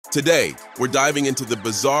Today, we're diving into the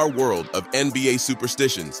bizarre world of NBA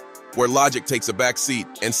superstitions, where logic takes a back seat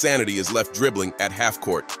and sanity is left dribbling at half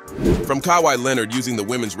court. From Kawhi Leonard using the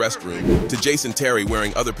women's restroom to Jason Terry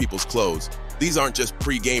wearing other people's clothes, these aren't just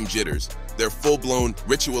pre-game jitters. They're full-blown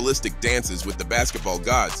ritualistic dances with the basketball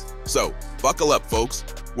gods. So, buckle up, folks.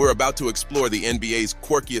 We're about to explore the NBA's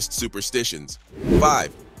quirkiest superstitions.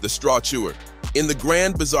 5. The Straw Chewer. In the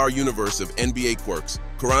grand, bizarre universe of NBA quirks,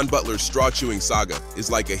 Caron Butler's straw-chewing saga is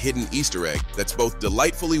like a hidden Easter egg that's both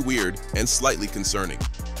delightfully weird and slightly concerning.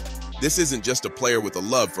 This isn't just a player with a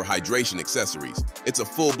love for hydration accessories. It's a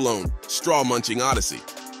full-blown, straw-munching odyssey.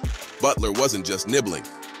 Butler wasn't just nibbling.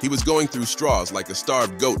 He was going through straws like a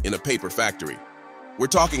starved goat in a paper factory. We're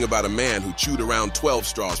talking about a man who chewed around 12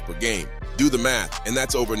 straws per game. Do the math, and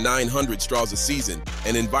that's over 900 straws a season,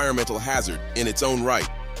 an environmental hazard in its own right.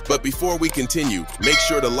 But before we continue, make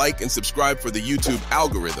sure to like and subscribe for the YouTube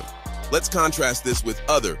algorithm. Let's contrast this with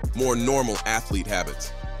other, more normal athlete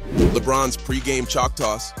habits. LeBron's pre-game chalk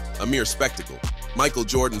toss, a mere spectacle. Michael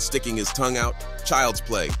Jordan sticking his tongue out, child's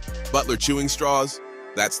play. Butler chewing straws,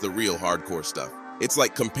 that's the real hardcore stuff. It's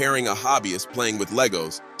like comparing a hobbyist playing with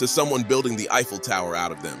Legos to someone building the Eiffel Tower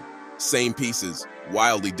out of them. Same pieces,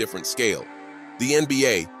 wildly different scale. The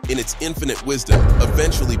NBA, in its infinite wisdom,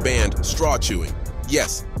 eventually banned straw chewing.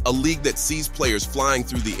 Yes, a league that sees players flying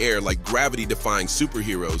through the air like gravity-defying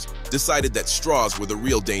superheroes decided that straws were the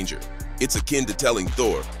real danger. It's akin to telling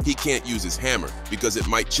Thor he can't use his hammer because it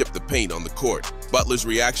might chip the paint on the court. Butler's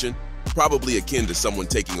reaction? Probably akin to someone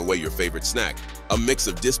taking away your favorite snack. A mix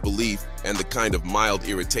of disbelief and the kind of mild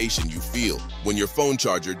irritation you feel when your phone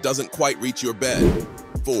charger doesn't quite reach your bed.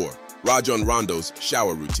 4. Rajon Rondo's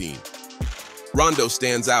shower routine. Rondo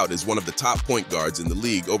stands out as one of the top point guards in the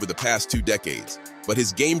league over the past 2 decades, but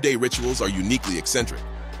his game day rituals are uniquely eccentric.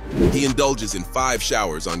 He indulges in 5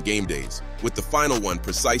 showers on game days, with the final one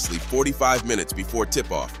precisely 45 minutes before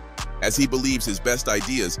tip-off, as he believes his best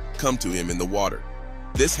ideas come to him in the water.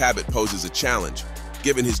 This habit poses a challenge,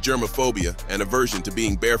 given his germophobia and aversion to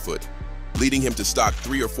being barefoot, leading him to stock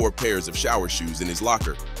 3 or 4 pairs of shower shoes in his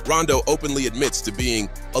locker. Rondo openly admits to being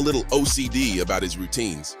a little OCD about his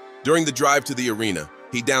routines. During the drive to the arena,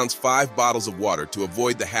 he downs 5 bottles of water to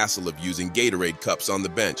avoid the hassle of using Gatorade cups on the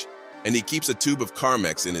bench, and he keeps a tube of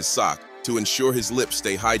Carmex in his sock to ensure his lips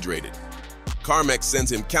stay hydrated. Carmex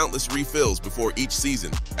sends him countless refills before each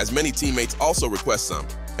season, as many teammates also request some,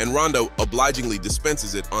 and Rondo obligingly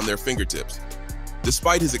dispenses it on their fingertips.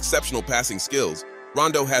 Despite his exceptional passing skills,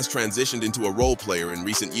 Rondo has transitioned into a role player in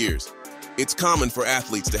recent years. It's common for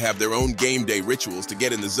athletes to have their own game day rituals to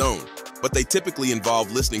get in the zone, but they typically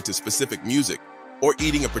involve listening to specific music or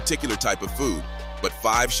eating a particular type of food. But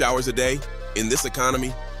 5 showers a day? In this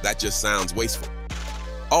economy, that just sounds wasteful.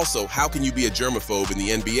 Also, how can you be a germaphobe in the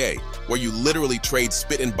NBA, where you literally trade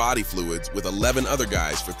spit and body fluids with 11 other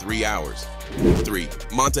guys for 3 hours? 3.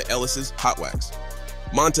 Monta Ellis's hot wax.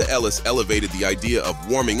 Monta Ellis elevated the idea of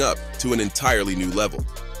warming up to an entirely new level.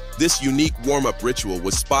 This unique warm-up ritual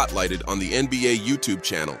was spotlighted on the NBA YouTube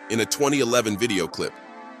channel in a 2011 video clip,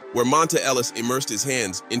 where Monta Ellis immersed his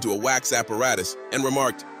hands into a wax apparatus and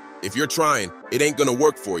remarked, "If you're trying, it ain't gonna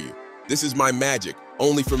work for you. This is my magic,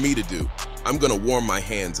 only for me to do. I'm gonna warm my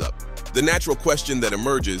hands up." The natural question that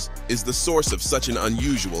emerges is the source of such an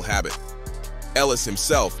unusual habit. Ellis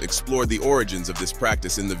himself explored the origins of this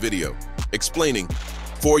practice in the video, explaining,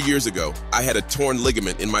 "4 years ago, I had a torn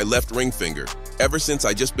ligament in my left ring finger. Ever since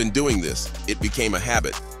I just been doing this, it became a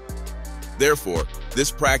habit." Therefore,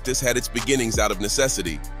 this practice had its beginnings out of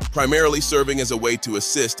necessity, primarily serving as a way to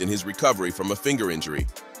assist in his recovery from a finger injury.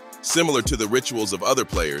 Similar to the rituals of other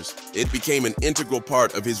players, it became an integral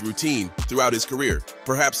part of his routine throughout his career,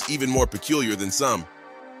 perhaps even more peculiar than some.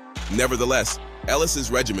 Nevertheless, Ellis's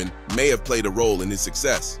regimen may have played a role in his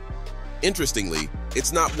success. Interestingly,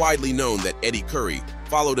 it's not widely known that Eddie Curry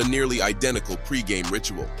followed a nearly identical pre-game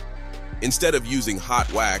ritual. Instead of using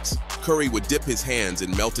hot wax, Curry would dip his hands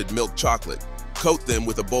in melted milk chocolate, coat them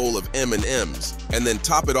with a bowl of M&Ms, and then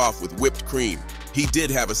top it off with whipped cream. He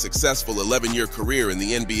did have a successful 11-year career in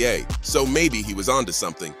the NBA, so maybe he was onto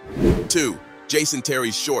something. 2. Jason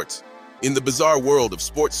Terry's shorts. In the bizarre world of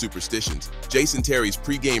sports superstitions, Jason Terry's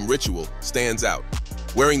pre-game ritual stands out,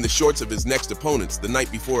 wearing the shorts of his next opponents the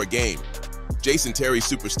night before a game. Jason Terry's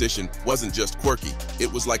superstition wasn't just quirky,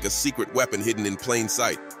 it was like a secret weapon hidden in plain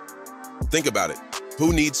sight. Think about it.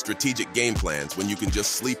 Who needs strategic game plans when you can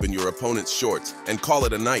just sleep in your opponent's shorts and call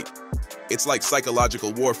it a night? It's like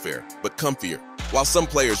psychological warfare, but comfier. While some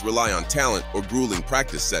players rely on talent or grueling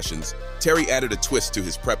practice sessions, Terry added a twist to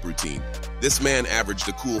his prep routine. This man averaged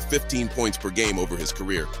a cool 15 points per game over his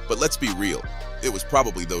career, but let's be real, it was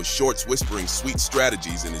probably those shorts whispering sweet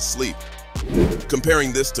strategies in his sleep.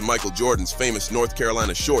 Comparing this to Michael Jordan's famous North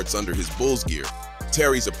Carolina shorts under his Bulls gear,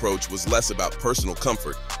 Terry's approach was less about personal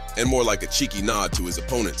comfort and more like a cheeky nod to his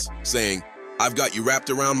opponents, saying, "I've got you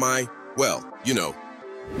wrapped around my, well, you know."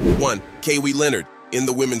 1. Kawhi Leonard in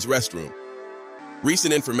the women's restroom.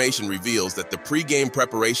 Recent information reveals that the pre-game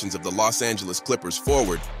preparations of the Los Angeles Clippers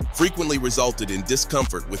forward frequently resulted in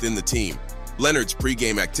discomfort within the team. Leonard's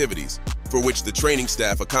pre-game activities, for which the training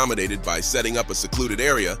staff accommodated by setting up a secluded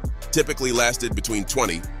area, typically lasted between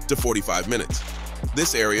 20 to 45 minutes.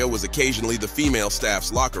 This area was occasionally the female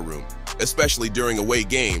staff's locker room, especially during away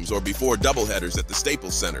games or before doubleheaders at the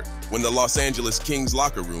Staples Center, when the Los Angeles Kings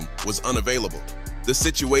locker room was unavailable. The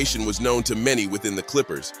situation was known to many within the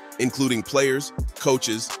Clippers, including players,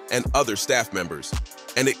 coaches, and other staff members,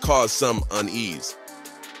 and it caused some unease.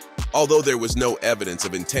 Although there was no evidence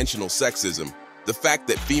of intentional sexism, the fact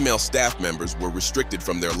that female staff members were restricted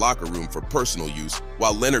from their locker room for personal use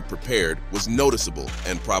while Leonard prepared was noticeable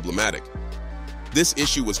and problematic. This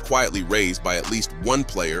issue was quietly raised by at least one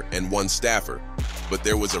player and one staffer, but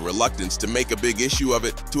there was a reluctance to make a big issue of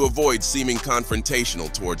it to avoid seeming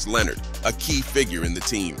confrontational towards Leonard, a key figure in the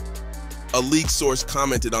team. A league source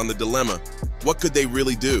commented on the dilemma. What could they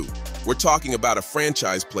really do? We're talking about a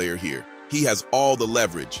franchise player here. He has all the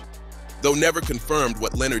leverage. Though never confirmed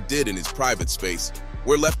what Leonard did in his private space,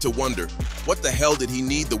 we're left to wonder, what the hell did he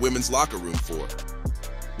need the women's locker room for?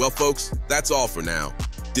 Well, folks, that's all for now.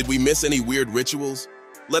 Did we miss any weird rituals?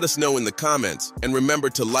 Let us know in the comments, and remember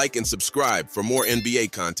to like and subscribe for more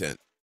NBA content.